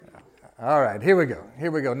All right, here we go.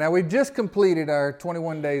 Here we go. Now, we just completed our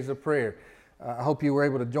 21 days of prayer. I hope you were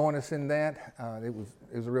able to join us in that. It was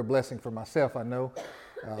a real blessing for myself, I know.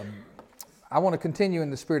 I want to continue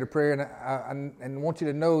in the spirit of prayer, and want you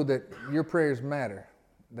to know that your prayers matter.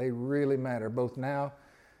 They really matter, both now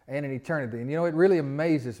and in eternity. And you know, it really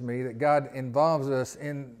amazes me that God involves us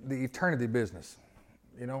in the eternity business.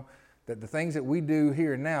 You know, that the things that we do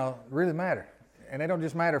here and now really matter. And they don't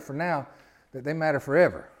just matter for now, that they matter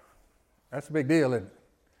forever. That's a big deal, isn't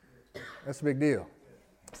it? That's a big deal.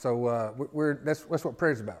 So that's what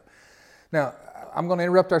prayer's about. Now, I'm going to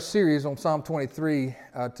interrupt our series on Psalm 23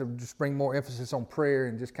 to just bring more emphasis on prayer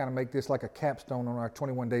and just kind of make this like a capstone on our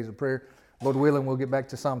 21 days of prayer. Lord willing, we'll get back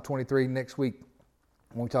to Psalm 23 next week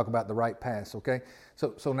when we talk about the right paths, okay?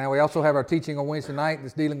 So now we also have our teaching on Wednesday night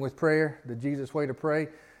that's dealing with prayer, the Jesus way to pray.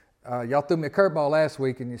 Y'all threw me a curveball last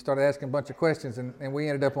week and you started asking a bunch of questions and we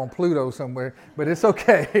ended up on Pluto somewhere, but it's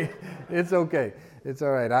okay. It's okay. It's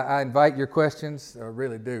all right. I invite your questions, I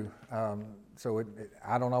really do.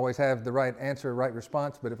 I don't always have the right answer, right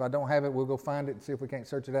response, but if I don't have it, we'll go find it and see if we can't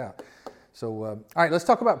search it out. So, all right, let's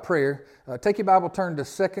talk about prayer. Take your Bible, turn to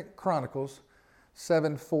 2 Chronicles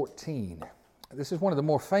 7:14. This is one of the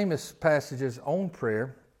more famous passages on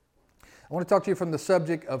prayer. I want to talk to you from the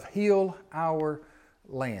subject of heal our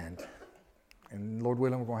land. And Lord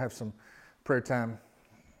willing, we're going to have some prayer time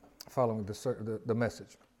following the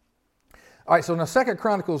message. All right, so now 2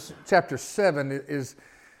 Chronicles chapter 7 is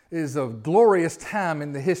a glorious time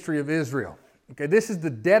in the history of Israel. Okay, this is the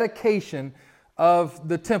dedication of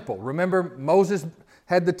the temple. Remember, Moses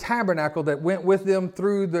had the tabernacle that went with them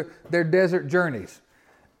through their desert journeys.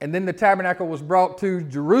 And then the tabernacle was brought to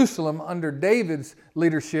Jerusalem under David's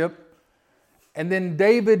leadership. And then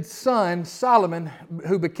David's son, Solomon,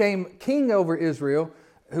 who became king over Israel,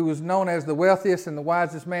 who was known as the wealthiest and the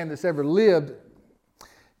wisest man that's ever lived,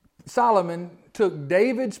 Solomon took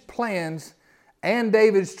David's plans and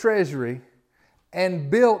David's treasury and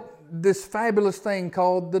built this fabulous thing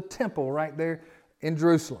called the temple right there in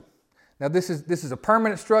Jerusalem. Now this is a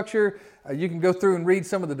permanent structure. You can go through and read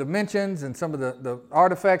some of the dimensions and some of the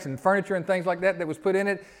artifacts and furniture and things like that was put in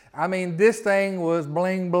it. I mean, this thing was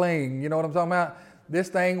bling bling. You know what I'm talking about? This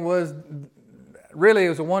thing was really, it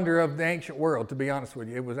was a wonder of the ancient world, to be honest with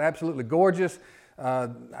you. It was absolutely gorgeous.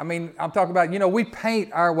 I'm talking about, we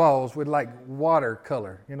paint our walls with like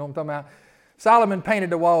watercolor. You know what I'm talking about? Solomon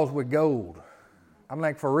painted the walls with gold. I'm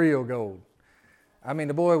like, for real gold. I mean,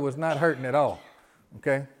 the boy was not hurting at all.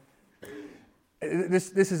 Okay?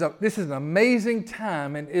 This is an amazing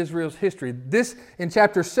time in Israel's history. This, in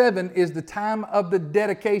chapter 7, is the time of the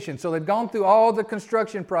dedication. So they've gone through all the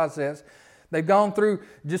construction process. They've gone through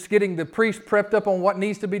just getting the priests prepped up on what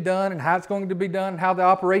needs to be done and how it's going to be done, how the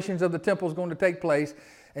operations of the temple is going to take place.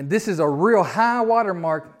 And this is a real high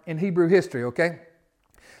watermark in Hebrew history, okay?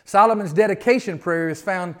 Solomon's dedication prayer is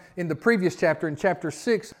found in the previous chapter, in chapter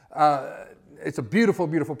 6. It's a beautiful,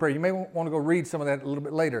 beautiful prayer. You may want to go read some of that a little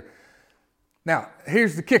bit later. Now,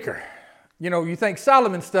 here's the kicker. You think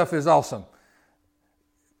Solomon's stuff is awesome.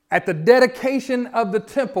 At the dedication of the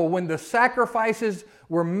temple, when the sacrifices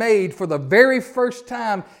were made for the very first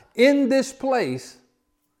time in this place,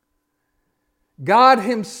 God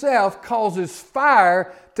Himself causes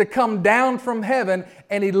fire to come down from heaven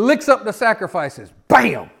and He licks up the sacrifices.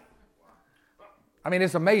 Bam! I mean,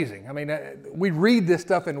 it's amazing. I mean, we read this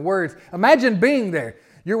stuff in words. Imagine being there.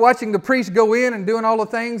 You're watching the priest go in and doing all the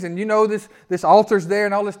things, and this altar's there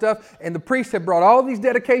and all this stuff, and the priests have brought all these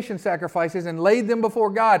dedication sacrifices and laid them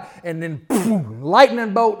before God, and then boom,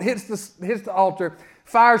 lightning bolt hits the altar,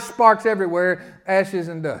 fire sparks everywhere, ashes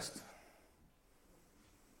and dust.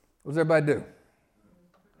 What does everybody do?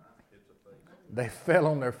 They fell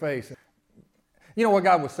on their face. You know what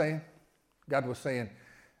God was saying? God was saying,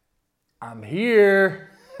 I'm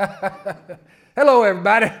here. Hello,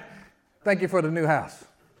 everybody. Thank you for the new house.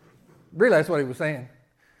 Really, that's what He was saying.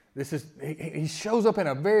 He shows up in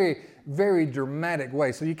a very, very dramatic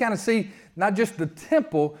way. So you kind of see not just the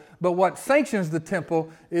temple, but what sanctions the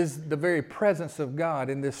temple is the very presence of God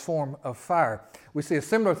in this form of fire. We see a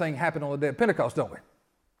similar thing happen on the day of Pentecost, don't we?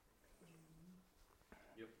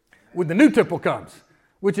 Yep. When the new temple comes,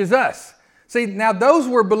 which is us. See, now those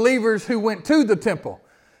were believers who went to the temple.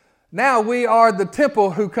 Now we are the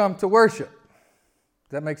temple who come to worship.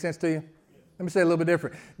 Does that make sense to you? Let me say it a little bit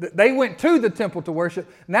different. They went to the temple to worship.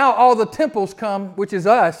 Now all the temples come, which is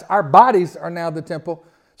us. Our bodies are now the temple.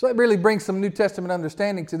 So it really brings some New Testament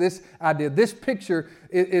understanding to this idea. This picture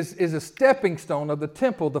is a stepping stone of the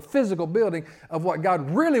temple, the physical building of what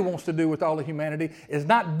God really wants to do with all of humanity, is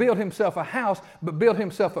not build Himself a house, but build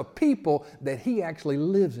Himself a people that He actually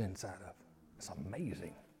lives inside of. It's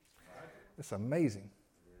amazing. It's amazing.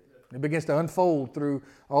 It begins to unfold through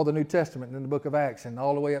all the New Testament and in the book of Acts and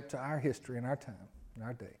all the way up to our history and our time, and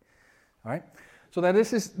our day. All right? So now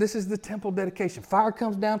this is the temple dedication. Fire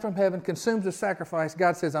comes down from heaven, consumes the sacrifice.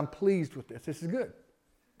 God says, I'm pleased with this. This is good.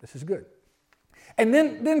 This is good. And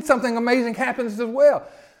then something amazing happens as well.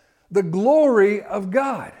 The glory of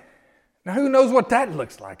God. Now, who knows what that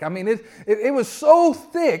looks like? I mean, it was so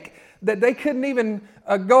thick that they couldn't even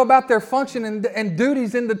go about their function and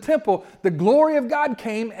duties in the temple. The glory of God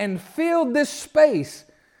came and filled this space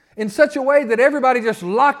in such a way that everybody just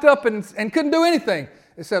locked up and couldn't do anything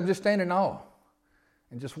except just stand in awe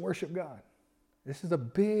and just worship God. This is a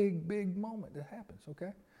big, big moment that happens,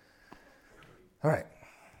 okay? All right.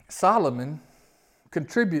 Solomon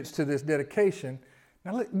contributes to this dedication.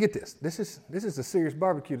 Now, get this. This is a serious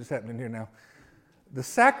barbecue that's happening here now. The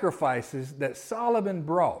sacrifices that Solomon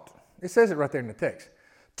brought, it says it right there in the text,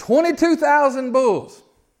 22,000 bulls.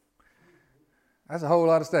 That's a whole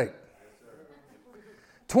lot of steak.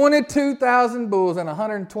 22,000 bulls and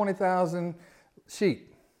 120,000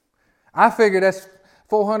 sheep. I figure that's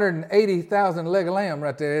 480,000 leg of lamb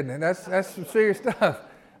right there, isn't it? That's some serious stuff.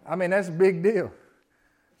 I mean, that's a big deal.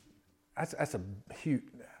 That's a huge...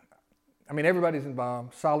 I mean, everybody's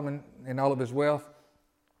involved. Solomon, in all of his wealth,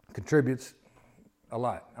 contributes a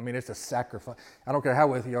lot. I mean, it's a sacrifice. I don't care how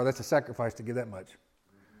wealthy you are, that's a sacrifice to give that much.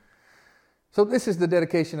 So this is the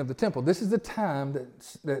dedication of the temple. This is the time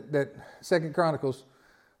that 2 Chronicles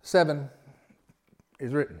 7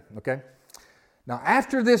 is written, okay? Now,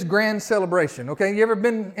 after this grand celebration, okay, you ever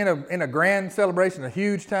been in a grand celebration, a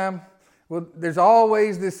huge time? Well, there's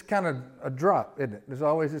always this kind of a drop, isn't it? There's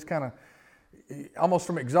always this kind of, almost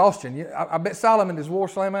from exhaustion. I bet Solomon is wore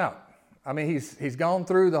slam out. I mean, he's gone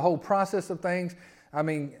through the whole process of things. I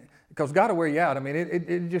mean, because God will wear you out. I mean,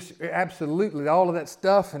 it just absolutely, all of that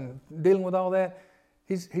stuff and dealing with all that,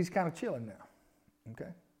 he's kind of chilling now,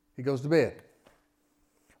 okay? He goes to bed.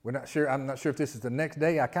 We're not sure, I'm not sure if this is the next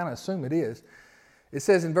day. I kind of assume it is. It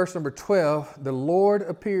says in verse number 12, the Lord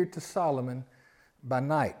appeared to Solomon by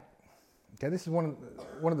night. Okay, this is one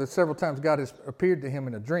of the several times God has appeared to him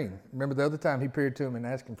in a dream. Remember the other time he appeared to him and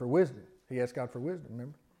asked him for wisdom. He asked God for wisdom,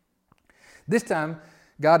 remember? This time,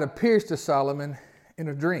 God appears to Solomon in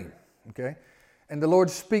a dream, okay? And the Lord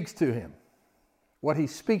speaks to him. What he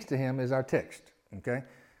speaks to him is our text, okay?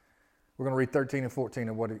 We're going to read 13 and 14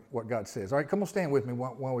 of what God says. All right, come on, stand with me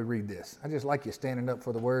while we read this. I just like you standing up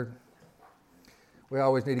for the word. We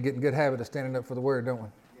always need to get in good habit of standing up for the word, don't we?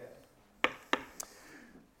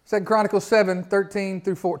 2 Chronicles 7, 13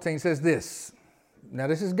 through 14 says this. Now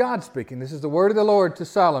this is God speaking. This is the word of the Lord to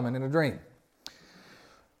Solomon in a dream.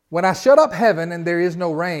 When I shut up heaven and there is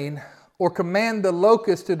no rain, or command the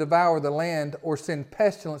locust to devour the land, or send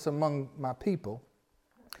pestilence among my people,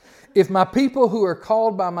 if my people who are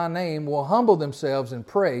called by my name will humble themselves and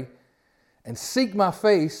pray, and seek my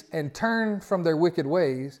face and turn from their wicked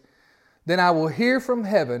ways, then I will hear from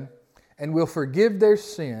heaven and will forgive their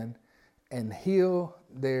sin and heal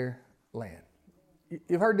their land.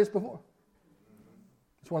 You've heard this before.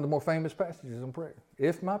 It's one of the more famous passages in prayer.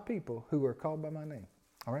 If my people who are called by my name.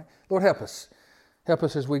 All right? Lord, help us. Help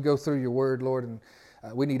us as we go through your word, Lord. And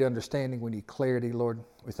we need understanding. We need clarity, Lord.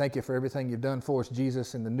 We thank you for everything you've done for us,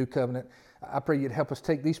 Jesus, in the new covenant. I pray you'd help us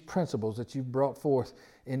take these principles that you've brought forth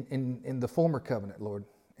in the former covenant, Lord,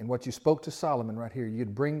 and what you spoke to Solomon right here.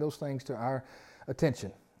 You'd bring those things to our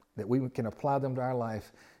attention, that we can apply them to our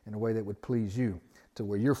life in a way that would please you, to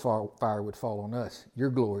where your fire would fall on us, your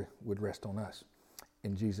glory would rest on us.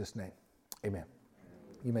 In Jesus' name, amen.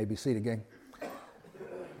 You may be seated again.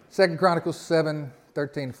 2 Chronicles 7,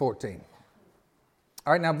 13, 14.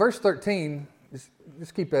 All right, now verse 13,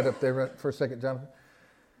 just keep that up there for a second, Jonathan.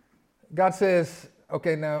 God says,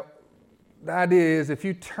 okay, now the idea is if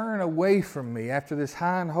you turn away from me after this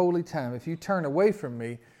high and holy time, if you turn away from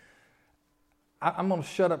me, I'm going to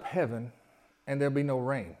shut up heaven and there'll be no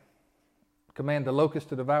rain. Command the locust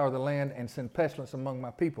to devour the land and send pestilence among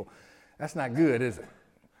my people. That's not good, is it?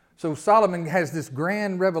 So Solomon has this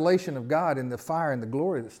grand revelation of God in the fire and the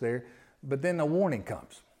glory that's there, but then a warning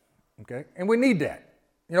comes, okay? And we need that.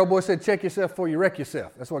 You know, boy said, check yourself before you wreck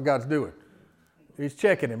yourself. That's what God's doing. He's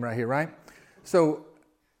checking him right here, right? So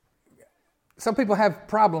some people have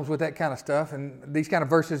problems with that kind of stuff, and these kind of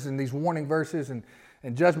verses and these warning verses and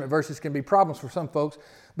judgment verses can be problems for some folks.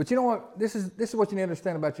 But you know what? This is what you need to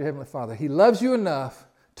understand about your Heavenly Father. He loves you enough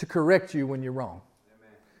to correct you when you're wrong.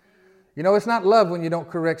 Amen. You know, it's not love when you don't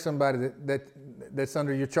correct somebody that's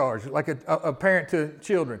under your charge, like a parent to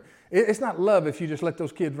children. It's not love if you just let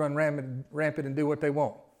those kids run rampant and do what they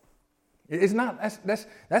want. It's not.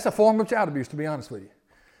 That's a form of child abuse, to be honest with you.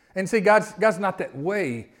 And see, God's not that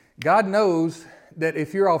way. God knows that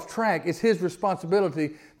if you're off track, it's His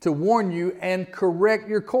responsibility to warn you and correct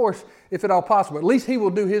your course if at all possible. At least He will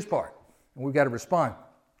do His part, and we've got to respond.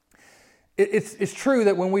 It's true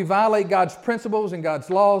that when we violate God's principles and God's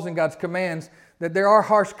laws and God's commands, that there are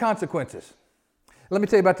harsh consequences. Let me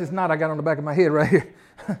tell you about this knot I got on the back of my head right here.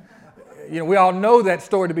 We all know that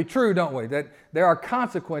story to be true, don't we? That there are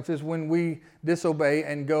consequences when we disobey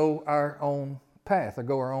and go our own path or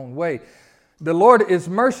go our own way. The Lord is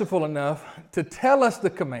merciful enough to tell us the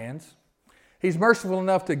commands. He's merciful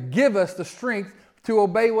enough to give us the strength to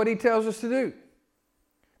obey what He tells us to do.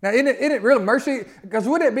 Now, isn't it really mercy? Because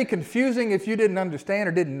wouldn't it be confusing if you didn't understand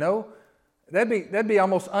or didn't know? That'd be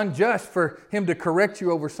almost unjust for Him to correct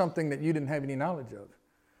you over something that you didn't have any knowledge of.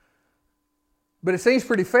 But it seems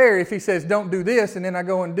pretty fair if He says, don't do this, and then I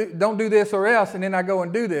go and don't do this or else, and then I go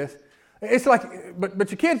and do this. It's like, but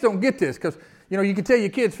your kids don't get this because, you can tell your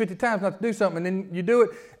kids 50 times not to do something, and then you do it,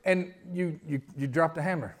 and you drop the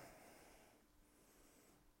hammer.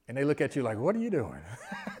 And they look at you like, what are you doing?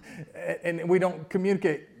 And we don't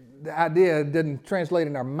communicate. The idea doesn't translate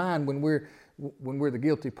in our mind when we're the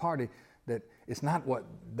guilty party that it's not what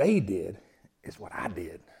they did, it's what I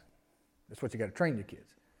did. That's what you got to train your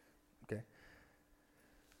kids. Okay?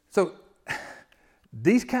 So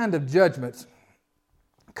these kind of judgments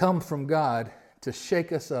come from God to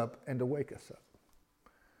shake us up and to wake us up.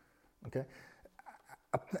 Okay?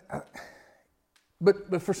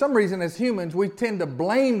 But for some reason, as humans, we tend to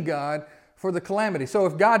blame God for the calamity. So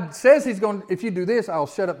if God says if you do this, I'll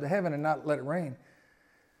shut up the heaven and not let it rain.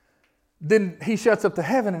 Then He shuts up the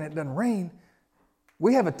heaven and it doesn't rain.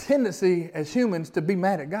 We have a tendency as humans to be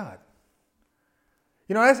mad at God.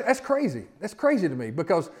 That's crazy. That's crazy to me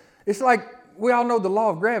because it's like we all know the law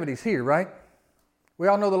of gravity is here, right? We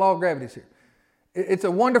all know the law of gravity is here. It's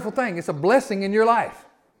a wonderful thing. It's a blessing in your life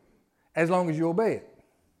as long as you obey it.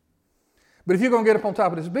 But if you're going to get up on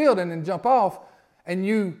top of this building and jump off and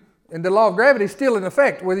the law of gravity is still in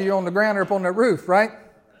effect whether you're on the ground or up on that roof, right?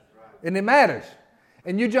 And it matters.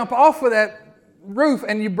 And you jump off of that roof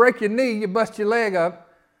and you break your knee, you bust your leg up,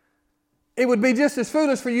 it would be just as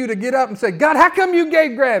foolish for you to get up and say, God, how come you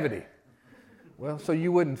gave gravity? Well, so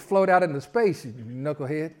you wouldn't float out into space, you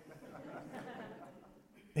knucklehead.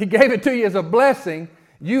 He gave it to you as a blessing.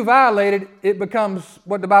 You violated, it becomes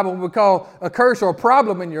what the Bible would call a curse or a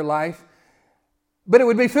problem in your life. But it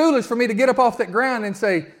would be foolish for me to get up off that ground and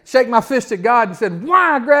say, shake my fist at God and said,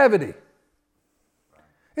 why gravity?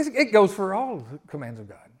 It goes for all the commands of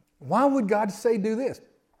God. Why would God say do this?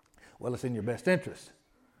 Well, it's in your best interest.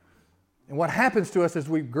 And what happens to us as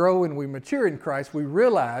we grow and we mature in Christ, we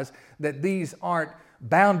realize that these aren't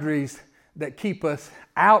boundaries that keep us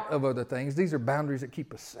out of other things. These are boundaries that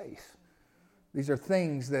keep us safe. These are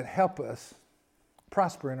things that help us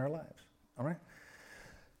prosper in our lives. All right?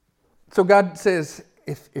 So God says,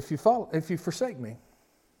 if you forsake me,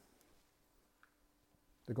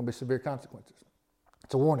 there are going to be severe consequences.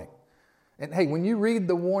 It's a warning. And hey, when you read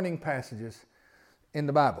the warning passages in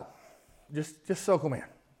the Bible, just soak them in.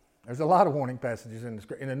 There's a lot of warning passages in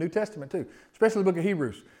the New Testament too, especially the book of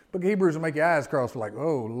Hebrews. The book of Hebrews will make your eyes cross like,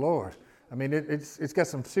 oh Lord. I mean, it's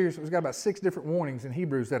got about 6 different warnings in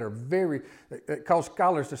Hebrews that are that cause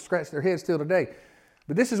scholars to scratch their heads still today.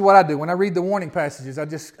 But this is what I do. When I read the warning passages, I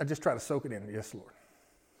just try to soak it in. Yes, Lord.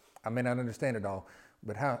 I may not understand it all,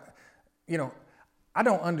 but I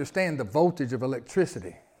don't understand the voltage of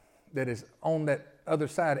electricity that is on that other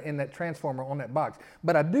side in that transformer on that box.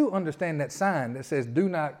 But I do understand that sign that says, do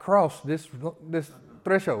not cross this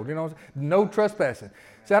threshold, no trespassing.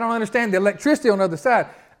 See, I don't understand the electricity on the other side.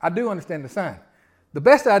 I do understand the sign. The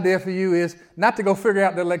best idea for you is not to go figure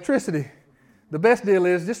out the electricity. The best deal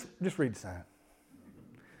is just read the sign.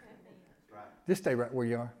 Just stay right where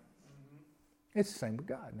you are. It's the same with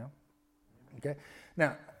God, no? Okay?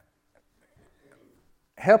 Now,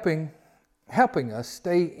 helping us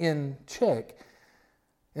stay in check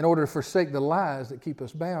in order to forsake the lies that keep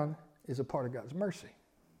us bound is a part of God's mercy.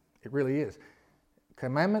 It really is.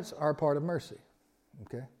 Commandments are a part of mercy.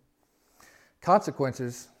 Okay?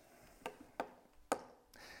 Consequences,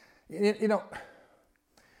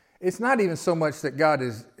 it's not even so much that God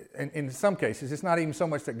is, in some cases, it's not even so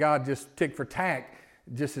much that God just tick for tack,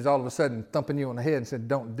 just is all of a sudden thumping you on the head and said,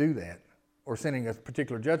 don't do that, or sending a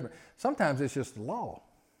particular judgment. Sometimes it's just law.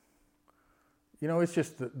 It's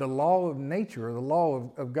just the law of nature or the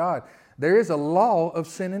law of God. There is a law of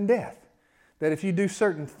sin and death, that if you do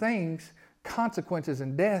certain things, consequences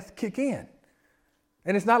and death kick in.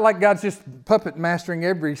 And it's not like God's just puppet mastering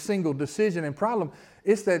every single decision and problem.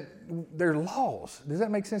 It's that there are laws. Does that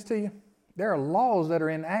make sense to you? There are laws that are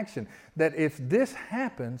in action that if this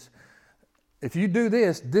happens, if you do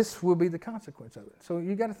this, this will be the consequence of it. So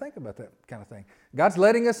you got to think about that kind of thing. God's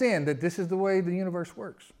letting us in that this is the way the universe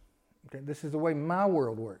works. Okay, this is the way my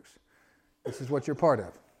world works. This is what you're part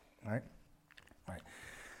of. All right? All right.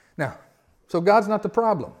 Now, so God's not the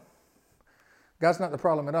problem. God's not the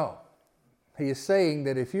problem at all. He is saying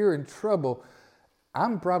that if you're in trouble,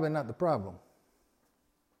 I'm probably not the problem.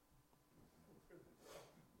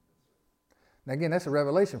 Now again, that's a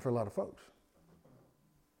revelation for a lot of folks.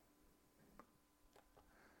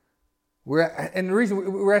 And the reason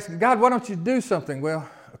we're asking, God, why don't you do something? Well,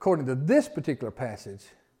 according to this particular passage,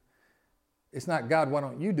 it's not, God, why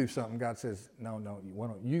don't you do something? God says, no, why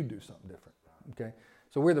don't you do something different? Okay?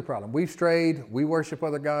 So we're the problem. We've strayed. We worship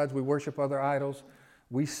other gods. We worship other idols.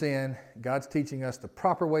 We sin. God's teaching us the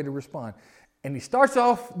proper way to respond. And he starts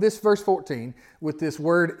off this verse 14 with this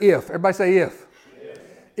word if. Everybody say if.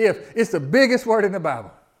 If. It's the biggest word in the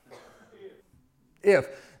Bible. If.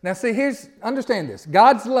 Now see, understand this.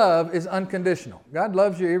 God's love is unconditional. God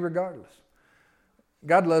loves you irregardless.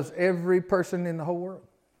 God loves every person in the whole world.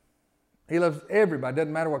 He loves everybody.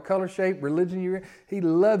 Doesn't matter what color, shape, religion you're in. He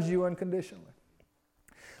loves you unconditionally.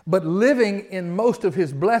 But living in most of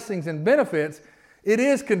his blessings and benefits, it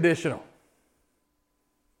is conditional.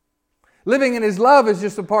 Living in his love is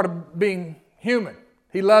just a part of being human.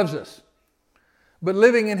 He loves us. But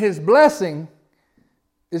living in his blessing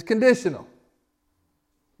is conditional.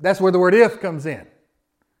 That's where the word if comes in.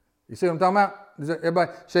 You see what I'm talking about? Does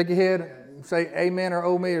everybody shake your head, say amen or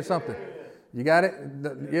oh me or something? You got it?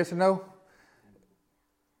 Yes or no?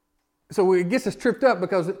 So it gets us tripped up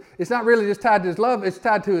because it's not really just tied to his love, it's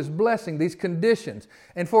tied to his blessing, these conditions.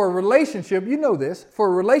 And for a relationship, you know this, for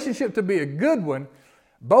a relationship to be a good one,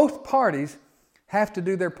 both parties have to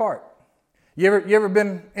do their part. You ever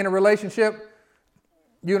been in a relationship,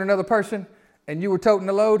 you and another person, and you were toting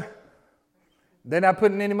the load? They're not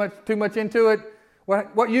putting too much into it.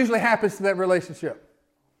 What usually happens to that relationship?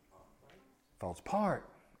 Falls apart.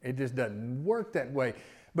 It just doesn't work that way.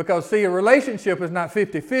 Because, see, a relationship is not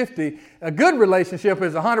 50-50. A good relationship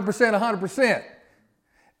is 100%, 100%.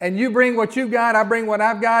 And you bring what you got, I bring what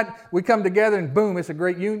I've got. We come together and boom, it's a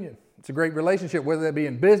great union. It's a great relationship, whether that be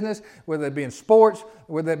in business, whether that be in sports,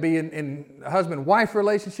 whether that be in husband-wife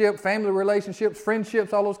relationship, family relationships,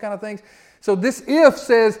 friendships, all those kind of things. So this if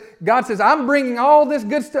says, God says, I'm bringing all this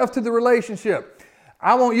good stuff to the relationship.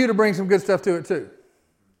 I want you to bring some good stuff to it too.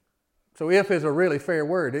 So if is a really fair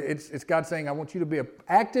word. It's God saying, I want you to be an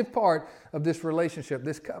active part of this relationship,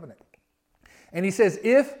 this covenant. And he says,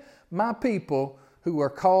 if my people who are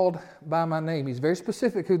called by my name, he's very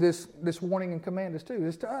specific who this warning and command is to.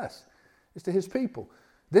 It's to us. It's to his people.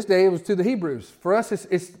 This day it was to the Hebrews. For us,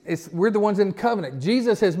 we're the ones in covenant.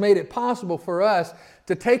 Jesus has made it possible for us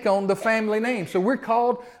to take on the family name. So we're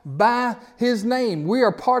called by his name. We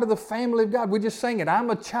are part of the family of God. We just sang it. I'm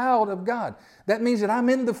a child of God. That means that I'm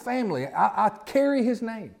in the family. I carry his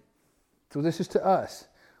name. So this is to us.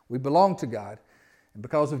 We belong to God. And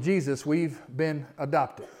because of Jesus, we've been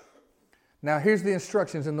adopted. Now here's the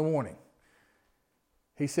instructions in the warning.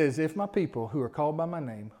 He says, if my people who are called by my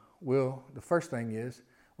name will, the first thing is,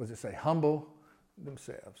 what does it say? Humble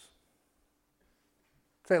themselves.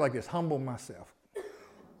 Say it like this, humble myself.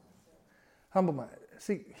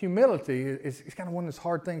 See, humility is kind of one of those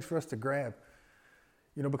hard things for us to grab.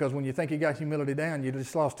 You know, because when you think you got humility down, you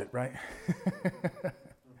just lost it, right?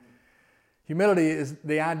 Humility is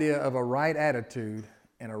the idea of a right attitude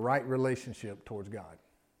and a right relationship towards God.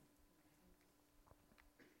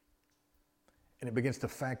 And it begins to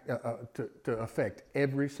affect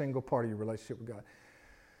every single part of your relationship with God.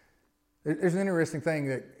 There's an interesting thing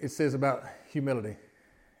that it says about humility,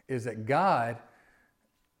 is that God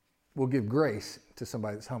will give grace to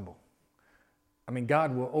somebody that's humble. I mean,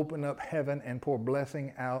 God will open up heaven and pour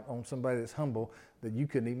blessing out on somebody that's humble that you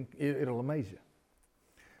couldn't even, it'll amaze you.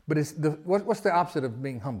 But what's the opposite of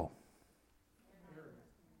being humble?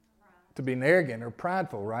 To be arrogant or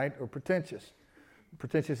prideful, right? Or pretentious.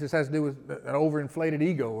 Pretentious, this has to do with an overinflated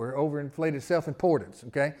ego or overinflated self-importance,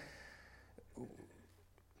 okay?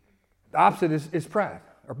 The opposite is pride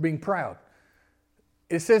or being proud.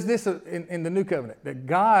 It says this in the New Covenant, that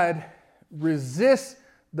God resists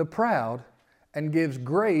the proud and gives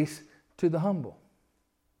grace to the humble.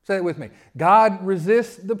 Say it with me. God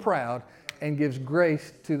resists the proud and gives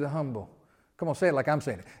grace to the humble. Come on, say it like I'm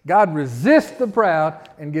saying it. God resists the proud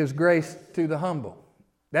and gives grace to the humble.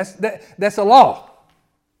 That's a law.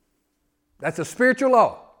 That's a spiritual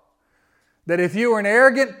law. That if you are an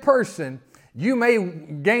arrogant person, you may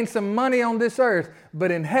gain some money on this earth,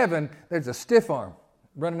 but in heaven, there's a stiff arm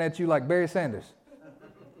running at you like Barry Sanders.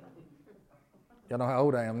 Y'all know how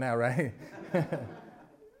old I am now, right?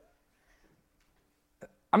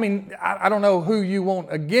 I mean, I don't know who you want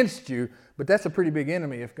against you, but that's a pretty big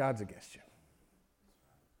enemy if God's against you.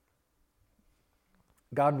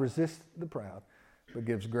 God resists the proud, but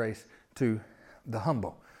gives grace to the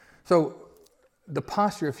humble. So the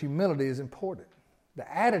posture of humility is important. The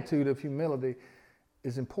attitude of humility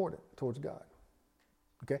is important towards God.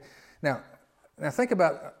 Okay? Now think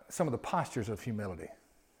about some of the postures of humility.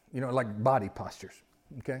 Like body postures.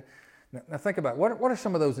 Okay? Now think about what are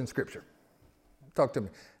some of those in Scripture? Talk to me.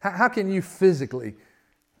 How can you physically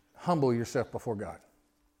humble yourself before God?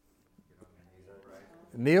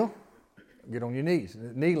 Kneel. Get on your knees.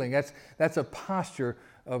 Kneeling, that's a posture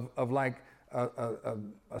of like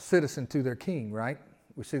a citizen to their king, right?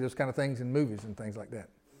 We see those kind of things in movies and things like that.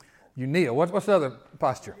 You kneel. What's the other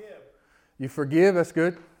posture? You forgive. That's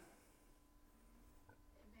good.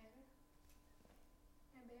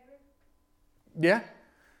 Yeah.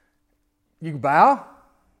 You bow.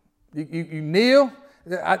 You kneel.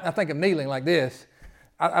 I think of kneeling like this.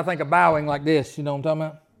 I think of bowing like this. You know what I'm talking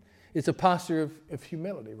about? It's a posture of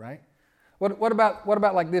humility, right? What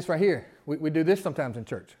about like this right here? We do this sometimes in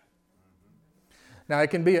church. Now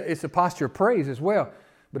it's a posture of praise as well,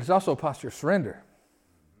 but it's also a posture of surrender.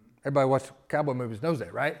 Everybody watches cowboy movies knows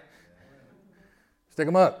that, right? Stick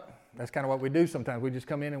them up. That's kind of what we do sometimes. We just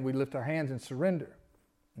come in and we lift our hands and surrender.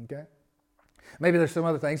 Okay? Maybe there's some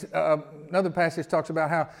other things. Another passage talks about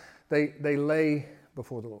how they lay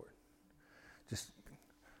before the Lord. Just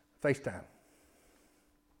FaceTime.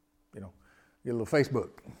 Get a little Facebook.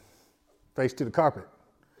 Face to the carpet.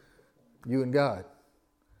 You and God.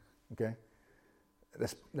 Okay?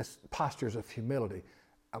 That's postures of humility.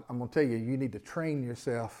 I'm going to tell you, you need to train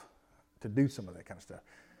yourself to do some of that kind of stuff.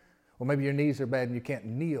 Well, maybe your knees are bad and you can't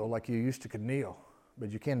kneel like you used to could kneel,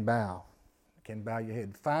 but you can bow. You can bow your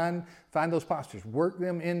head. Find those postures. Work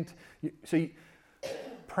them into... See,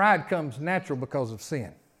 pride comes natural because of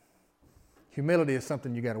sin. Humility is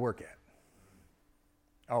something you got to work at.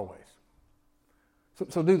 Always.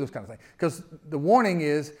 So do those kind of things. Because the warning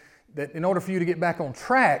is that in order for you to get back on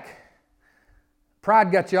track,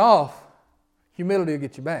 pride got you off, humility will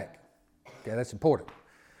get you back. Okay, that's important.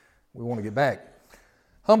 We want to get back.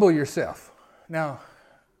 Humble yourself. Now,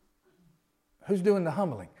 who's doing the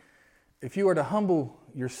humbling? If you are to humble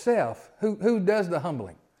yourself, who does the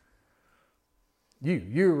humbling?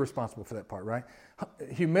 You're responsible for that part, right?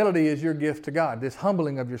 Humility is your gift to God. This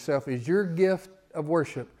humbling of yourself is your gift of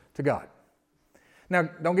worship to God. Now,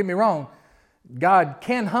 don't get me wrong. God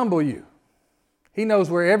can humble you. He knows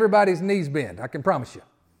where everybody's knees bend, I can promise you.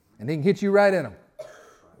 And He can hit you right in them.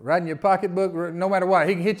 Right in your pocketbook, no matter what.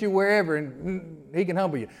 He can hit you wherever and He can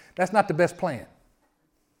humble you. That's not the best plan.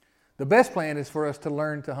 The best plan is for us to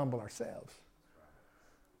learn to humble ourselves.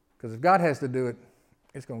 Because if God has to do it,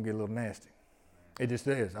 it's going to get a little nasty. It just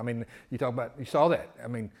is. I mean, you saw that. I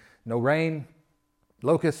mean, no rain,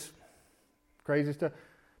 locusts, crazy stuff.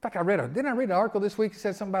 In fact, didn't I read an article this week that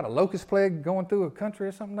said something about a locust plague going through a country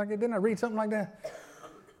or something like that? Didn't I read something like that?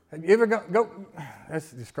 Have you ever go?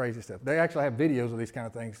 That's just crazy stuff. They actually have videos of these kind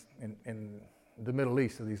of things in the Middle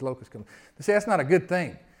East, of these locusts coming. They say that's not a good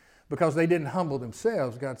thing because they didn't humble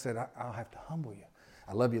themselves. God said, I'll have to humble you.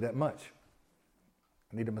 I love you that much.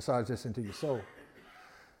 I need to massage this into your soul.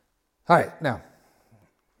 All right, now,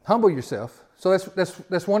 humble yourself. So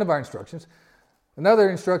that's one of our instructions. Another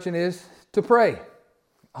instruction is to pray.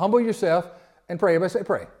 Humble yourself and pray. Everybody say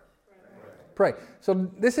pray. Pray. So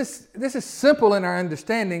this is simple in our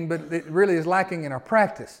understanding, but it really is lacking in our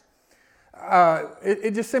practice.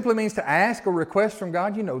 It just simply means to ask or request from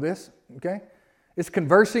God. You know this, okay? It's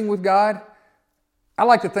conversing with God. I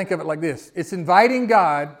like to think of it like this. It's inviting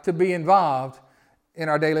God to be involved in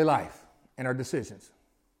our daily life and our decisions.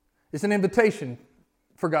 It's an invitation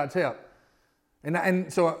for God's help.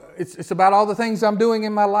 And so it's about all the things I'm doing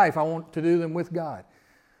in my life. I want to do them with God.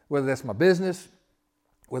 Whether that's my business,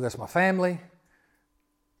 whether that's my family,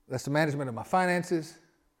 that's the management of my finances,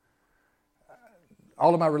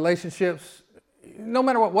 all of my relationships, no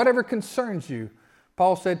matter what, whatever concerns you,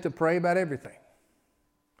 Paul said to pray about everything.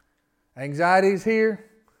 Anxiety is here,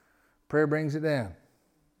 prayer brings it down.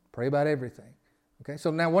 Pray about everything. Okay,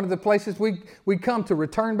 so now one of the places we come to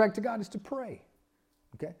return back to God is to pray.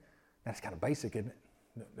 Okay, that's kind of basic, isn't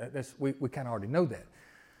it? We kind of already know that.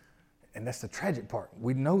 And that's the tragic part.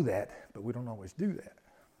 We know that, but we don't always do that.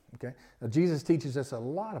 Okay? Now, Jesus teaches us a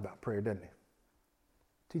lot about prayer, doesn't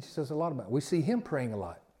He? Teaches us a lot about it. We see Him praying a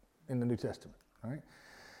lot in the New Testament. All right?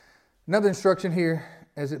 Another instruction here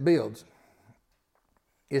as it builds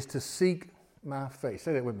is to seek my face.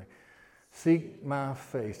 Say that with me. Seek my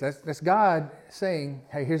face. That's God saying,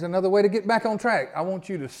 hey, here's another way to get back on track. I want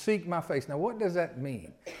you to seek my face. Now, what does that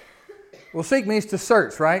mean? Well, seek means to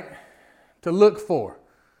search, right? To look for.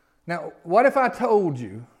 Now, what if I told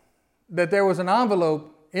you that there was an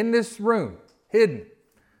envelope in this room, hidden,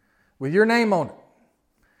 with your name on it,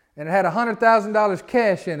 and it had $100,000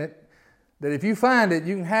 cash in it, that if you find it,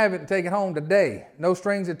 you can have it and take it home today. No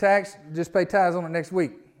strings attached, just pay tithes on it next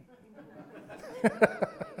week.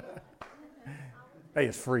 Hey,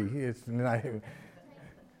 it's free. It's not.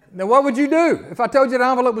 Now, what would you do if I told you the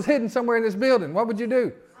envelope was hidden somewhere in this building? What would you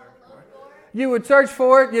do? You would search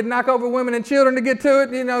for it. You'd knock over women and children to get to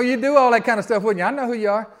it. You know, you'd do all that kind of stuff, wouldn't you? I know who you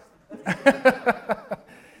are.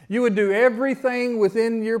 You would do everything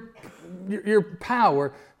within your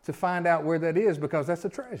power to find out where that is, because that's a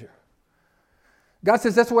treasure. God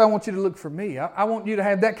says, that's the way I want you to look for me. I want you to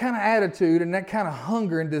have that kind of attitude and that kind of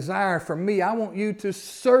hunger and desire for me. I want you to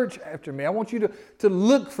search after me. I want you to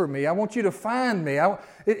look for me. I want you to find me.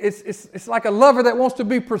 It's like a lover that wants to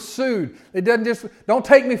be pursued. It doesn't just, don't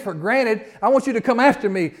take me for granted. I want you to come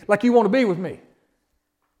after me like you want to be with me.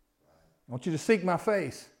 I want you to seek my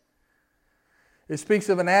face. It speaks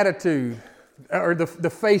of an attitude, or the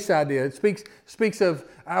face idea. It speaks of,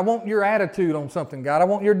 I want your attitude on something, God. I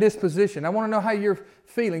want your disposition. I want to know how you're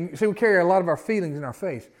feeling. See, we carry a lot of our feelings in our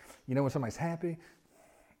face. You know when somebody's happy.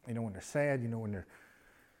 You know when they're sad. You know when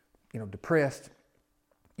they're, depressed.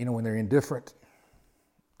 You know when they're indifferent.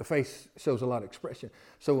 The face shows a lot of expression.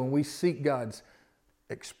 So when we seek God's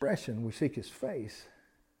expression, we seek His face.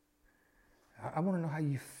 I want to know how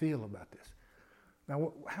you feel about this.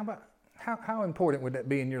 Now, how important would that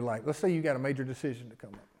be in your life? Let's say you got a major decision to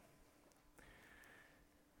come up.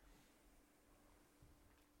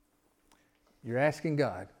 You're asking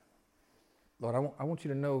God, Lord, I want you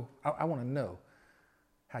to know, I want to know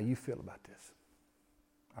how you feel about this.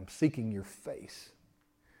 I'm seeking your face,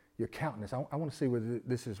 your countenance. I want to see whether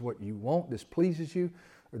this is what you want, this pleases you,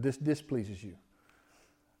 or this displeases you.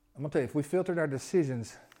 I'm going to tell you, if we filtered our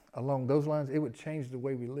decisions along those lines, it would change the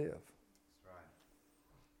way we live.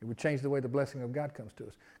 It would change the way the blessing of God comes to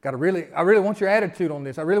us. God, I really want your attitude on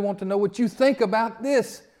this. I really want to know what you think about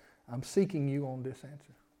this. I'm seeking you on this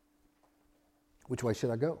answer. Which way should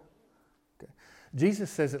I go? Okay. Jesus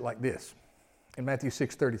says it like this in Matthew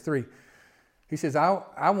 6:33. He says,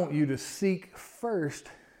 I want you to seek first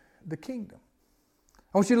the kingdom.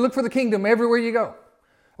 I want you to look for the kingdom everywhere you go.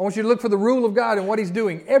 I want you to look for the rule of God and what He's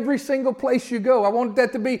doing every single place you go. I want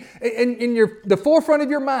that to be in the forefront of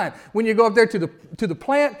your mind. When you go up there to the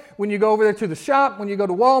plant, when you go over there to the shop, when you go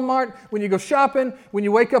to Walmart, when you go shopping, when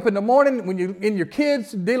you wake up in the morning, when you're in your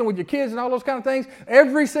kids, dealing with your kids and all those kind of things.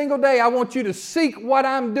 Every single day, I want you to seek what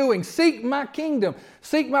I'm doing. Seek my kingdom.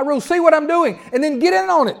 Seek my rule. See what I'm doing. And then get in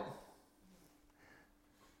on it.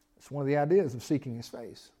 It's one of the ideas of seeking His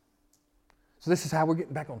face. So this is how we're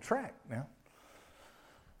getting back on track now.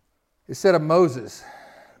 It said of Moses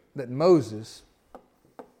that Moses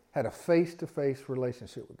had a face-to-face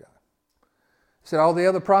relationship with God. It said all the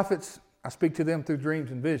other prophets, I speak to them through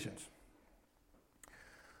dreams and visions.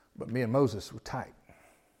 But me and Moses were tight.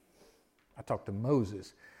 I talked to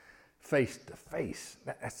Moses face-to-face.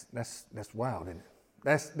 That's wild, isn't it?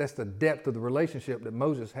 That's the depth of the relationship that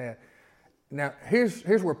Moses had. Now, here's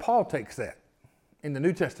where Paul takes that. In the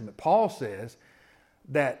New Testament, Paul says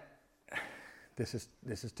that this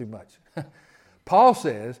is too much. Paul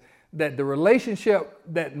says that the relationship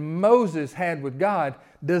that Moses had with God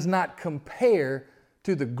does not compare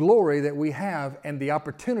to the glory that we have and the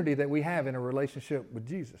opportunity that we have in a relationship with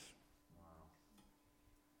Jesus. Wow.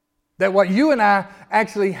 That what you and I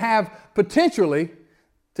actually have potentially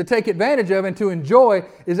to take advantage of and to enjoy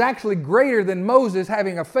is actually greater than Moses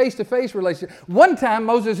having a face-to-face relationship. One time,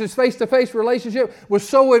 Moses' face-to-face relationship was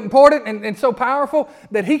so important and so powerful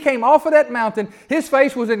that he came off of that mountain. His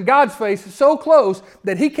face was in God's face so close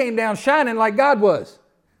that he came down shining like God was.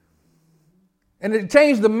 And it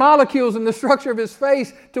changed the molecules and the structure of his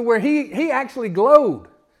face to where he actually glowed.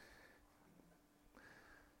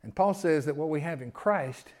 And Paul says that what we have in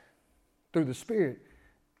Christ through the Spirit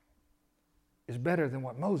is better than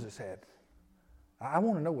what Moses had. I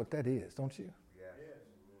want to know what that is, don't you? Yeah.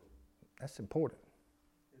 That's important.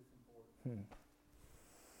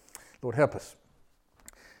 Lord, help us.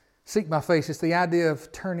 Seek my face. It's the idea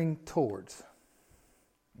of turning towards.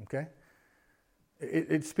 Okay?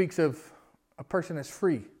 It speaks of a person that's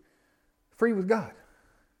free with God.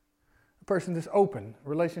 A person that's open, a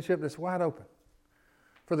relationship that's wide open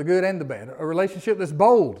for the good and the bad. A relationship that's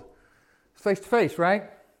bold. Face to face, right?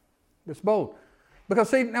 That's bold. Because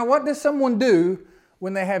see, now what does someone do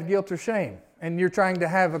when they have guilt or shame and you're trying to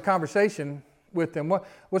have a conversation with them?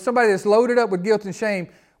 What somebody that's loaded up with guilt and shame,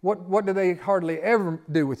 what do they hardly ever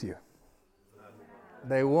do with you?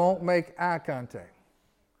 They won't make eye contact.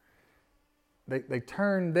 They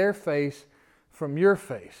turn their face from your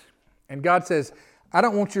face. And God says, I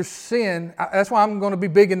don't want your sin. That's why I'm going to be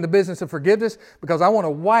big in the business of forgiveness, because I want to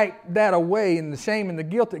wipe that away and the shame and the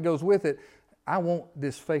guilt that goes with it. I want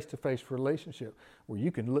this face-to-face relationship where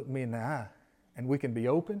you can look me in the eye and we can be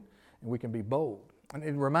open and we can be bold. And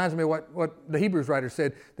it reminds me of what the Hebrews writer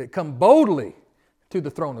said, that come boldly to the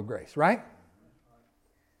throne of grace, right?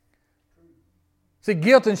 See,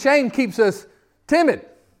 guilt and shame keeps us timid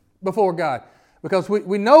before God because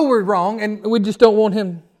we know we're wrong and we just don't want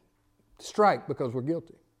Him to strike because we're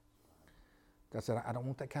guilty. God said, I don't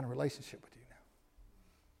want that kind of relationship with you now.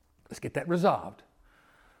 Let's get that resolved.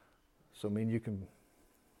 So me and you can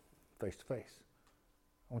face to face.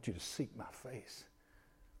 I want you to seek my face.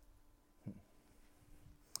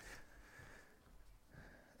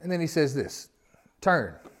 And then He says this,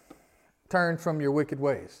 turn from your wicked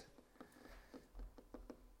ways.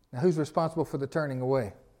 Now, who's responsible for the turning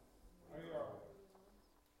away?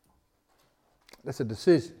 That's a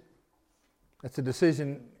decision. That's a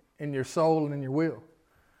decision in your soul and in your will.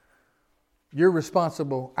 You're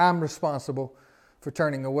responsible. I'm responsible for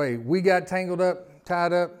turning away. We got tangled up,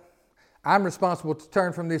 tied up. I'm responsible to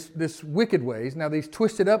turn from this wicked ways. Now, these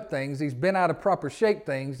twisted up things, these bent out of proper shape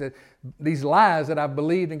things, these lies that I've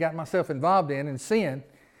believed and got myself involved in and sin,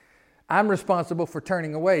 I'm responsible for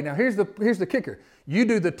turning away. Now, here's the kicker. You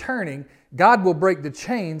do the turning, God will break the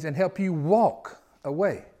chains and help you walk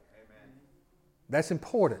away. Amen. That's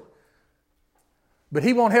important. But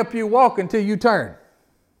He won't help you walk until you turn.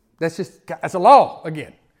 That's a law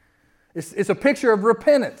again. It's a picture of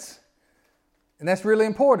repentance. And that's really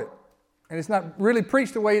important. And it's not really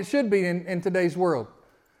preached the way it should be in today's world.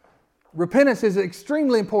 Repentance is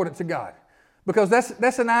extremely important to God. Because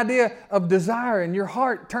that's an idea of desire in your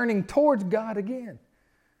heart turning towards God again.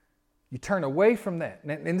 You turn away from that.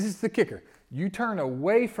 And this is the kicker. You turn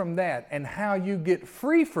away from that, and how you get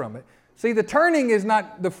free from it. See, the turning is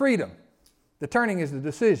not the freedom. The turning is the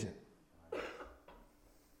decision.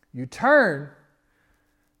 You turn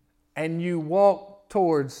and you walk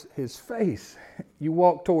towards His face. You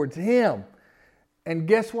walk towards Him. And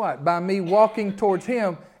guess what? By me walking towards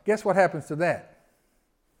Him, guess what happens to that?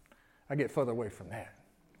 I get further away from that.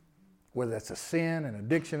 Whether that's a sin, an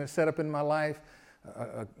addiction that's set up in my life,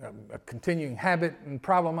 a continuing habit and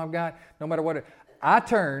problem I've got, no matter what. I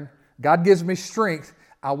turn, God gives me strength,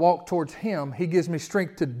 I walk towards Him. He gives me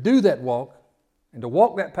strength to do that walk and to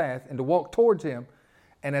walk that path and to walk towards Him.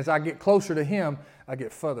 And as I get closer to Him, I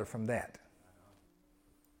get further from that.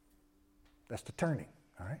 That's the turning,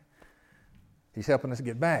 all right? He's helping us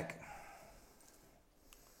get back.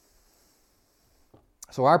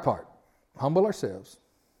 So our part, humble ourselves,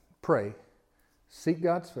 pray, seek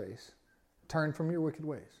God's face, turn from your wicked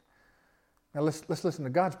ways. Now let's listen to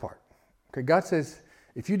God's part. Okay, God says,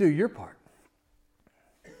 if you do your part,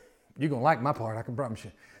 you're going to like my part, I can promise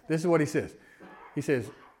you. This is what He says. He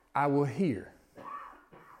says, I will hear.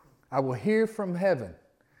 I will hear from heaven.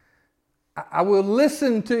 I will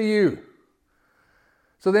listen to you.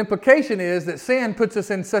 So the implication is that sin puts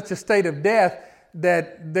us in such a state of death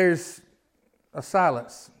that there's a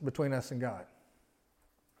silence between us and God.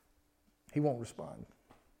 He won't respond.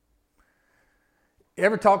 You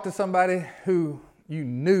ever talk to somebody who you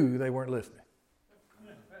knew they weren't listening?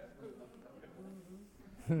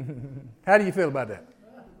 How do you feel about that?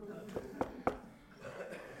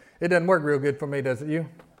 It doesn't work real good for me, does it? You?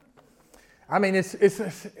 I mean,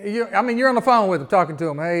 you're on the phone with them, talking to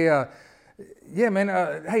them. Hey, yeah,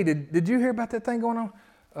 man. Hey, did you hear about that thing going on?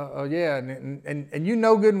 Yeah, and you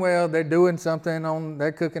know good and well they're doing something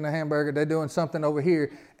they're cooking a hamburger, they're doing something over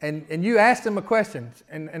here, and you ask them a question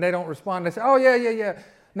and they don't respond. They say, oh, yeah.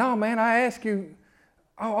 No, man, I ask you,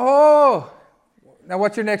 oh. Now,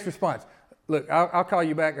 what's your next response? Look, I'll call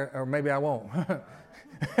you back, or maybe I won't.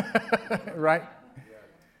 Right?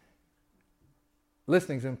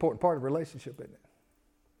 Listening is an important part of a relationship, isn't it?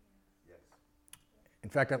 Yes. In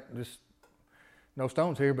fact, just no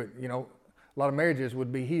stones here, but a lot of marriages would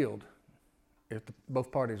be healed if both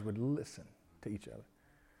parties would listen to each other.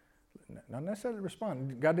 Not necessarily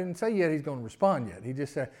respond. God didn't say yet He's going to respond yet. He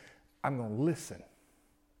just said, I'm going to listen.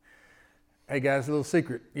 Hey guys, a little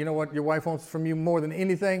secret. You know what your wife wants from you more than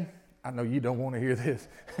anything? I know you don't want to hear this.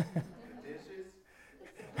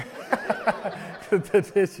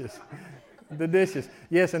 The dishes. The dishes.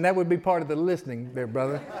 Yes, and that would be part of the listening there,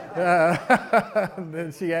 brother.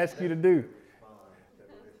 That she asked you to do.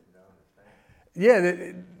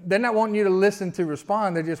 Yeah, they're not wanting you to listen to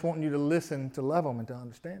respond. They're just wanting you to listen to love them and to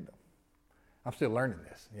understand them. I'm still learning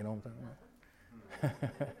this. You know what I'm talking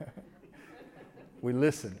about? We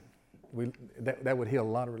listen. That would heal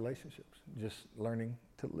a lot of relationships. Just learning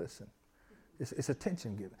to listen. It's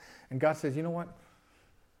attention giving. And God says, you know what?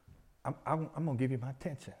 I'm going to give you my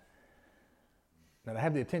attention. Now, to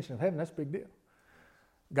have the attention of heaven, that's a big deal.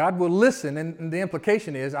 God will listen, and the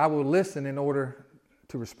implication is I will listen in order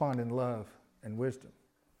to respond in love and wisdom.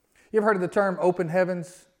 You ever heard of the term open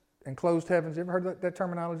heavens and closed heavens? You ever heard that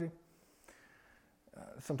terminology?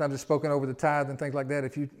 Sometimes it's spoken over the tithe and things like that.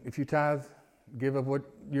 If you tithe, give of what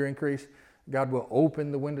your increase, God will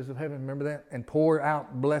open the windows of heaven. Remember that? And pour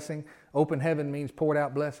out blessing. Open heaven means poured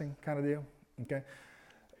out blessing kind of deal. Okay.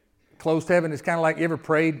 Closed heaven is kind of like you ever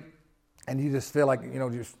prayed and you just feel like,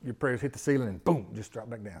 just your prayers hit the ceiling and boom, just drop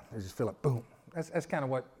back down. You just feel like boom. That's kind of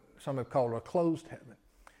what some have called a closed heaven.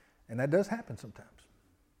 And that does happen sometimes.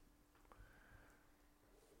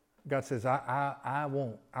 God says, I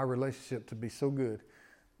want our relationship to be so good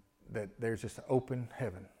that there's just an open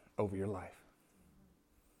heaven over your life.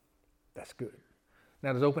 That's good.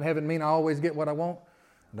 Now, does open heaven mean I always get what I want?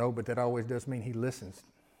 No, but that always does mean he listens.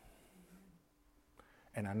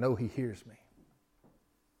 And I know he hears me.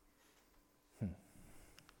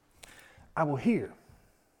 I will hear.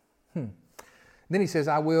 Then he says,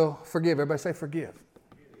 I will forgive. Everybody say forgive.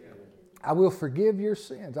 I will forgive your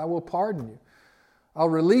sins. I will pardon you. I'll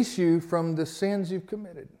release you from the sins you've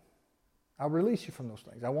committed. I'll release you from those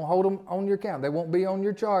things. I won't hold them on your account. They won't be on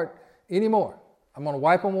your chart anymore. I'm going to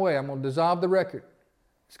wipe them away. I'm going to dissolve the record.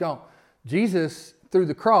 It's gone. Jesus, through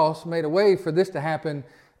the cross, made a way for this to happen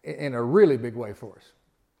in a really big way for us.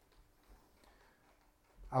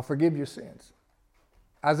 I'll forgive your sins.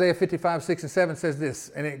 Isaiah 55, 6 and 7 says this,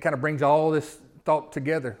 and it kind of brings all this thought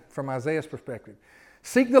together from Isaiah's perspective.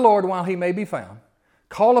 Seek the Lord while he may be found.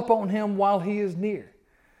 Call upon him while he is near.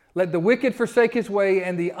 Let the wicked forsake his way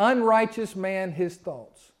and the unrighteous man his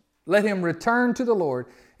thoughts. Let him return to the Lord,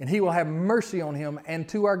 and he will have mercy on him and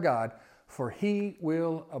to our God, for he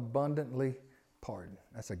will abundantly pardon.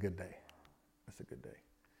 That's a good day. That's a good day.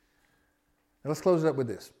 Now let's close it up with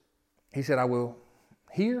this. He said, I will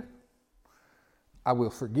hear, I will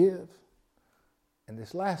forgive, and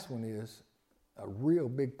this last one is a real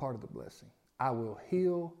big part of the blessing. I will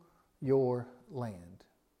heal your land.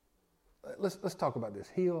 Let's talk about this.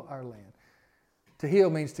 Heal our land. To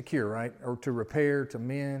heal means to cure, right? Or to repair, to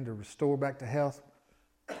mend, or restore back to health.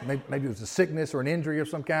 Maybe it was a sickness or an injury of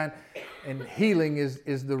some kind. And healing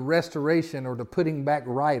is the restoration or the putting back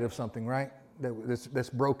right of something, right?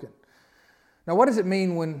 That's broken. Now, what does it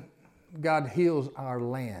mean when God heals our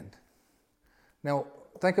land? Now,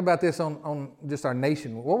 think about this on just our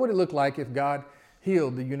nation. What would it look like if God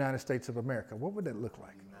healed the United States of America? What would that look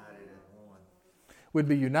like? United as one. We'd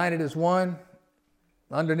be united as one,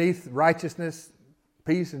 underneath righteousness,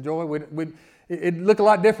 peace, and joy. It'd look a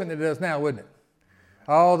lot different than it does now, wouldn't it?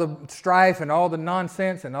 All the strife and all the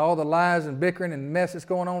nonsense and all the lies and bickering and mess that's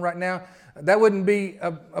going on right now, that wouldn't be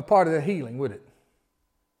a part of the healing, would it?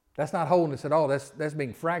 That's not wholeness at all. That's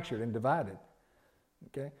being fractured and divided.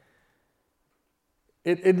 Okay?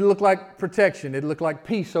 It'd look like protection. It'd look like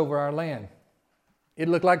peace over our land. It'd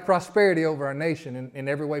look like prosperity over our nation in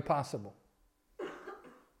every way possible.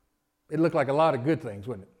 It'd look like a lot of good things,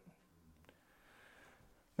 wouldn't it?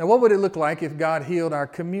 Now, what would it look like if God healed our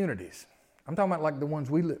communities? I'm talking about like the ones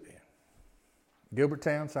we live in.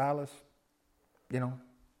 Gilbertown, Silas, that's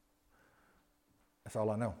all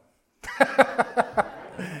I know.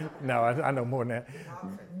 No, I know more than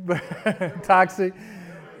that. Toxic,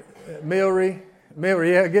 Milry,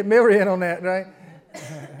 yeah, get Milry in on that, right?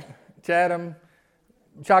 Chatham,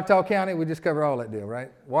 Choctaw County, we just cover all that deal,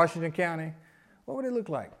 right? Washington County, what would it look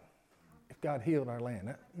like if God healed our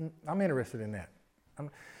land? I'm interested in that.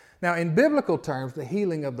 Now, in biblical terms, the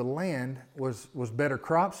healing of the land was better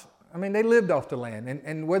crops. I mean, they lived off the land,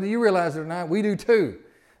 and whether you realize it or not, we do too.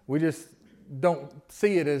 We just don't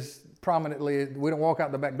see it as prominently. We don't walk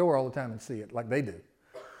out the back door all the time and see it like they do.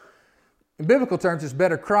 In biblical terms, it's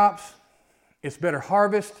better crops, it's better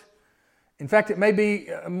harvest. In fact, it may be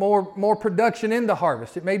more production in the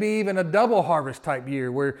harvest. It may be even a double harvest type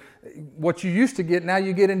year where what you used to get, now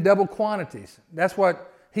you get in double quantities. That's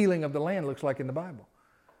what healing of the land looks like in the Bible.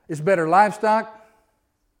 It's better livestock,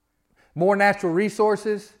 more natural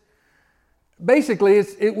resources. Basically,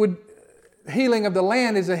 healing of the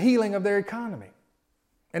land is a healing of their economy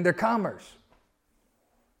and their commerce.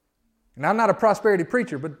 And I'm not a prosperity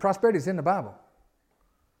preacher, but prosperity is in the Bible.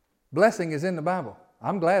 Blessing is in the Bible.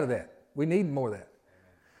 I'm glad of that. We need more of that.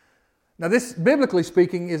 Now, this, biblically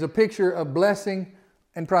speaking, is a picture of blessing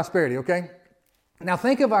and prosperity, okay? Now,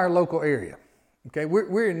 think of our local area, okay?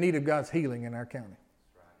 We're in need of God's healing in our county,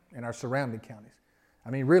 in our surrounding counties. I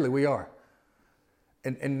mean, really, we are.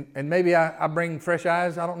 And maybe I bring fresh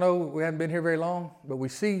eyes. I don't know. We haven't been here very long, but I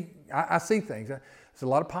see things. There's a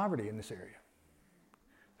lot of poverty in this area.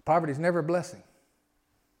 Poverty is never a blessing.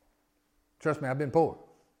 Trust me, I've been poor.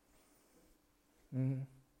 I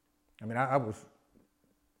mean, I was,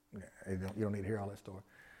 you don't need to hear all that story.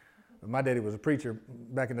 But my daddy was a preacher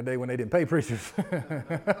back in the day when they didn't pay preachers.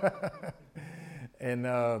 And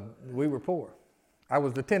we were poor. I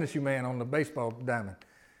was the tennis shoe man on the baseball diamond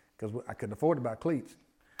because I couldn't afford to buy cleats.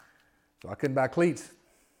 So I couldn't buy cleats,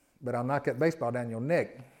 but I'll knock that baseball down your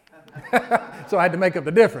neck. So I had to make up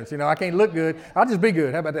the difference. I can't look good. I'll just be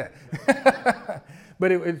good. How about that?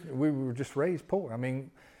 But we were just raised poor. I mean,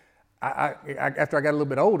 after I got a little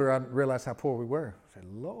bit older, I realized how poor we were. I said,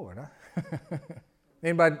 Lord.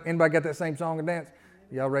 Anybody got that same song and dance?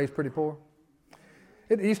 Y'all raised pretty poor?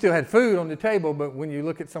 You still had food on the table, but when you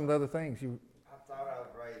look at some of the other things, I thought I was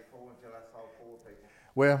raised poor until I saw poor people.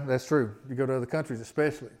 Well, that's true. You go to other countries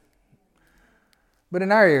especially. But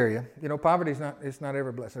in our area, poverty it's not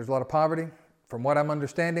ever blessed. There's a lot of poverty. From what I'm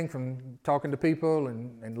understanding, from talking to people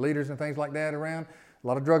and leaders and things like that around, a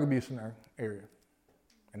lot of drug abuse in our area.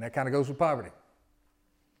 And that kind of goes with poverty.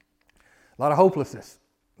 A lot of hopelessness.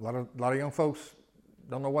 A lot of young folks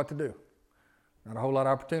don't know what to do. Not a whole lot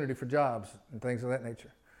of opportunity for jobs and things of that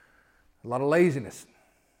nature. A lot of laziness.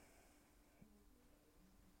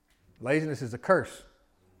 Laziness is a curse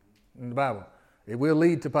in the Bible. It will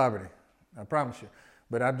lead to poverty, I promise you.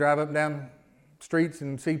 But I drive up and down streets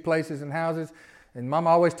and see places and houses, and Mama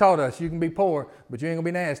always taught us, you can be poor, but you ain't gonna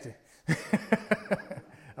be nasty.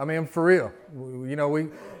 I mean, for real.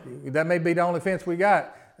 That may be the only fence we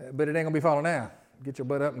got, but it ain't gonna be falling down. Get your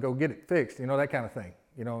butt up and go get it fixed, that kind of thing,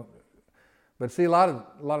 But see, a lot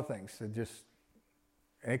of things, and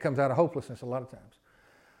it comes out of hopelessness a lot of times.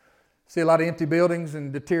 See a lot of empty buildings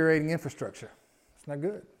and deteriorating infrastructure. It's not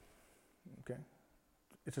good, okay?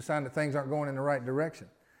 It's a sign that things aren't going in the right direction.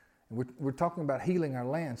 And we're talking about healing our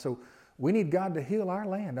land, so we need God to heal our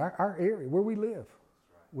land, our area, where we live.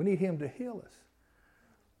 We need Him to heal us.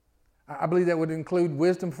 I believe that would include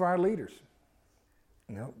wisdom for our leaders,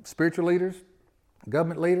 spiritual leaders,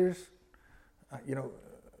 government leaders,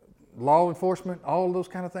 law enforcement, all of those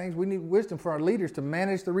kind of things. We need wisdom for our leaders to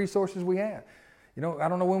manage the resources we have. I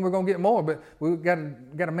don't know when we're going to get more, but we've got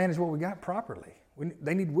to manage what we got properly.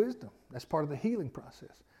 They need wisdom. That's part of the healing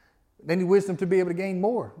process. They need wisdom to be able to gain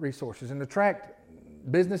more resources and attract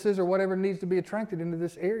businesses or whatever needs to be attracted into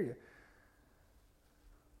this area.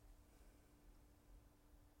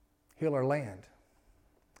 Heal our land.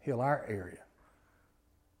 Heal our area.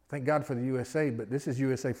 Thank God for the USA, but this is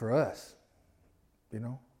USA for us,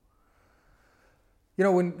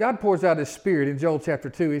 when God pours out His Spirit in Joel chapter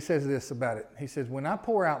 2, He says this about it. He says, when I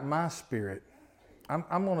pour out my Spirit,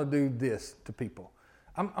 I'm going to do this to people.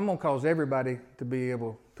 I'm going to cause everybody to be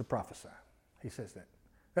able to prophesy. He says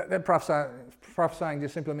that. That prophesying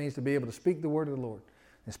just simply means to be able to speak the word of the Lord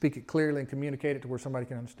and speak it clearly and communicate it to where somebody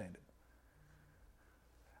can understand it.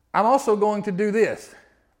 I'm also going to do this.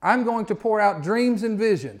 I'm going to pour out dreams and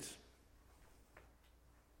visions.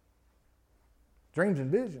 Dreams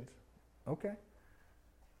and visions. Okay.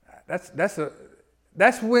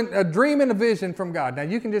 That's when a dream and a vision from God. Now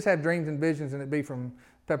you can just have dreams and visions and it be from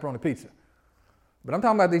pepperoni pizza. But I'm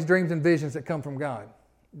talking about these dreams and visions that come from God.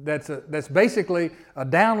 That's basically a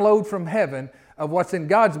download from heaven of what's in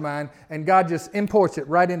God's mind, and God just imports it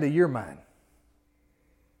right into your mind.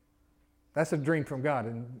 That's a dream from God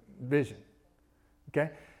and vision.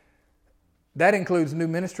 Okay? That includes new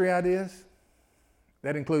ministry ideas.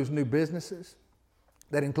 That includes new businesses.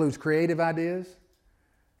 That includes creative ideas,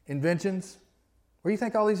 inventions. Where do you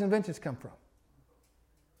think all these inventions come from?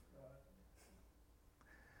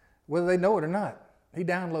 Whether they know it or not, He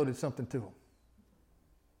downloaded something to them.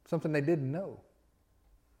 Something they didn't know.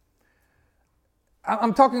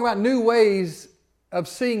 I'm talking about new ways of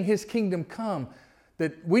seeing His kingdom come.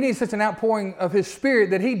 That we need such an outpouring of His Spirit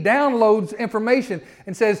that He downloads information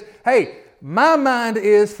and says, hey, my mind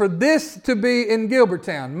is for this to be in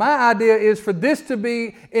Gilbertown. My idea is for this to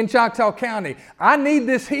be in Choctaw County. I need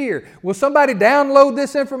this here. Will somebody download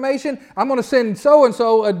this information? I'm going to send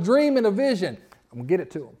so-and-so a dream and a vision. I'm going to get it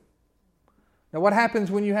to them. Now, what happens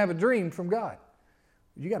when you have a dream from God?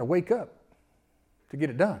 You got to wake up to get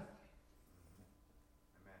it done.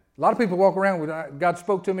 A lot of people walk around with, God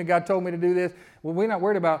spoke to me, God told me to do this. Well, we're not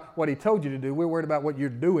worried about what He told you to do. We're worried about what you're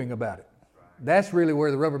doing about it. That's really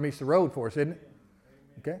where the rubber meets the road for us, isn't it?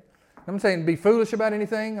 Okay? I'm not saying be foolish about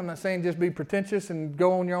anything. I'm not saying just be pretentious and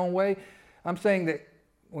go on your own way. I'm saying that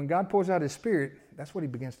when God pours out His Spirit, that's what He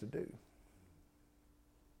begins to do.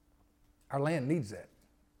 Our land needs that.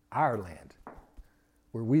 Our land,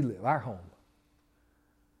 where we live, our home.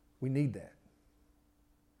 We need that.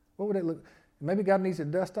 What would it look? Maybe God needs to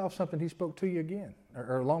dust off something He spoke to you again,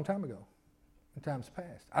 or a long time ago. in times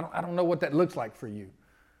past. I don't know what that looks like for you.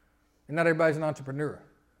 And not everybody's an entrepreneur.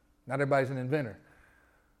 Not everybody's an inventor.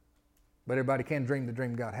 But everybody can dream the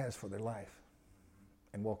dream God has for their life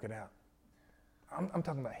and walk it out. I'm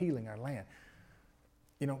talking about healing our land.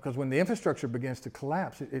 You know, because when the infrastructure begins to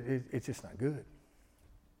collapse, it's just not good.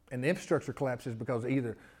 And the infrastructure collapses because of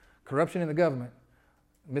either corruption in the government,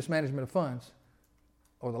 mismanagement of funds,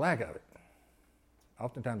 or the lack of it.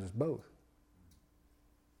 Oftentimes it's both.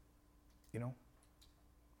 You know?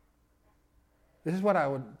 This is what I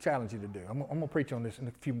would challenge you to do. I'm going to preach on this in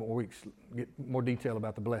a few more weeks, get more detail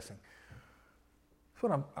about the blessing. That's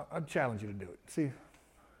what I'd challenge you to do it. See,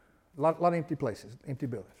 a lot of empty places, empty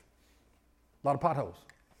buildings, a lot of potholes.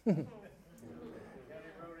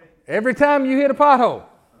 Every time you hit a pothole,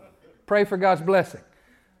 pray for God's blessing.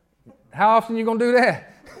 How often are you going to do that?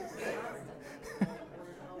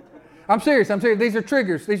 I'm serious. These are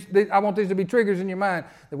triggers. I want these to be triggers in your mind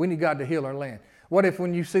that we need God to heal our land. What if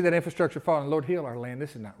when you see that infrastructure falling, Lord, heal our land?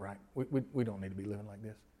 This is not right. We don't need to be living like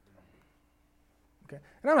this. Okay?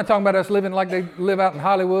 And I'm not talking about us living like they live out in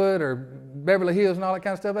Hollywood or Beverly Hills and all that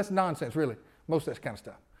kind of stuff. That's nonsense, really. Most of that kind of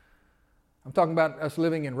stuff. I'm talking about us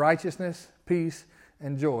living in righteousness, peace,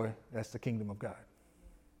 and joy. That's the kingdom of God.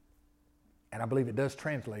 And I believe it does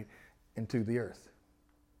translate into the earth.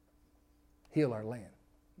 Heal our land.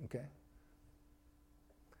 Okay?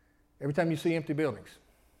 Every time you see empty buildings,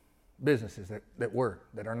 businesses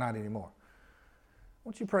that are not anymore,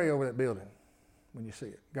 won't you pray over that building when you see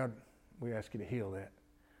it? God, we ask you to heal that.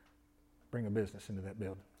 Bring a business into that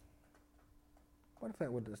building. What if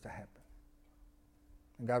that was to happen?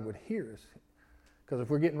 And God would hear us. Because if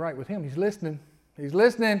we're getting right with Him, He's listening. He's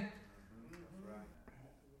listening.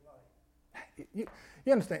 You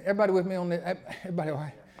understand? Everybody with me on this? Everybody all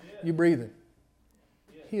right? You breathing.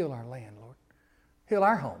 Heal our land, Lord. Heal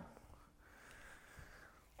our home.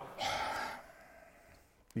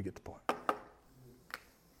 You get the point.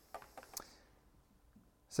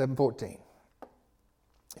 7:14.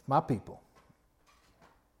 If my people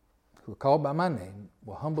who are called by my name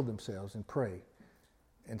will humble themselves and pray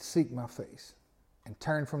and seek my face and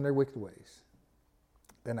turn from their wicked ways,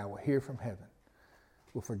 then I will hear from heaven,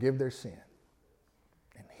 will forgive their sin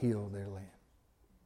and heal their land.